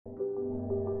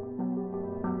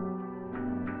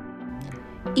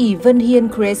Even Hien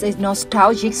creates a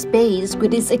nostalgic space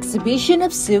with its exhibition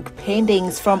of silk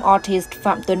paintings from artist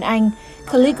Phạm Tuấn Anh,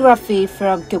 calligraphy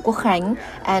from Kiều Quốc Khánh,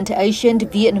 and ancient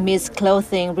Vietnamese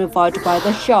clothing revived by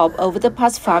the shop over the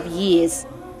past 5 years.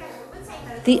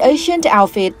 The ancient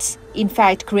outfits, in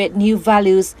fact, create new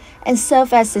values and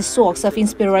serve as a source of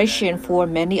inspiration for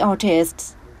many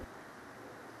artists.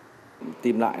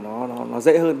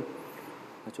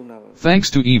 Thanks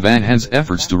to Ivan's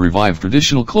efforts to revive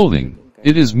traditional clothing,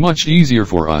 it is much easier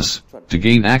for us to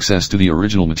gain access to the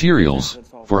original materials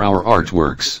for our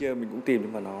artworks.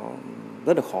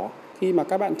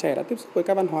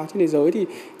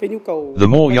 The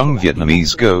more young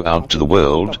Vietnamese go out to the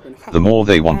world, the more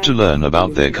they want to learn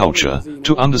about their culture,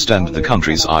 to understand the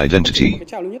country's identity.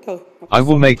 I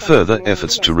will make further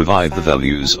efforts to revive the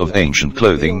values of ancient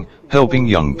clothing, helping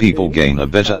young people gain a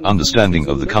better understanding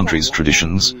of the country's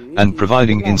traditions, and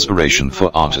providing inspiration for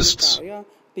artists.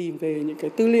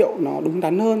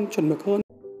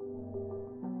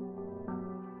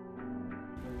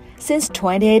 Since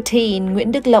 2018,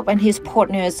 Nguyễn Đức Lộc and his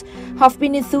partners have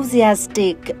been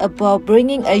enthusiastic about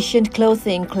bringing ancient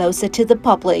clothing closer to the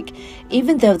public,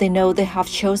 even though they know they have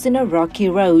chosen a rocky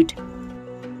road.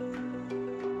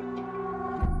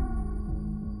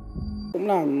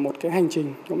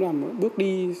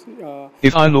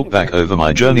 If I look back over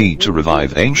my journey to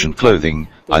revive ancient clothing,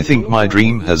 I think my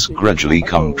dream has gradually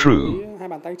come true.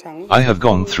 I have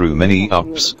gone through many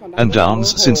ups and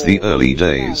downs since the early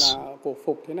days.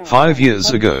 5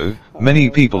 years ago, many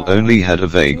people only had a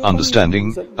vague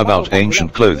understanding about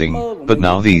ancient clothing, but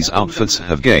now these outfits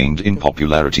have gained in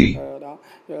popularity.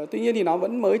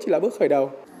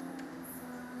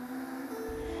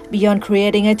 Beyond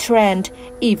creating a trend,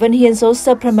 even he is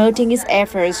also promoting his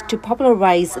efforts to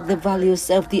popularize the values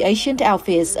of the ancient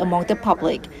outfits among the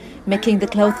public, making the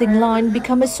clothing line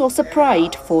become a source of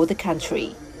pride for the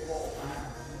country.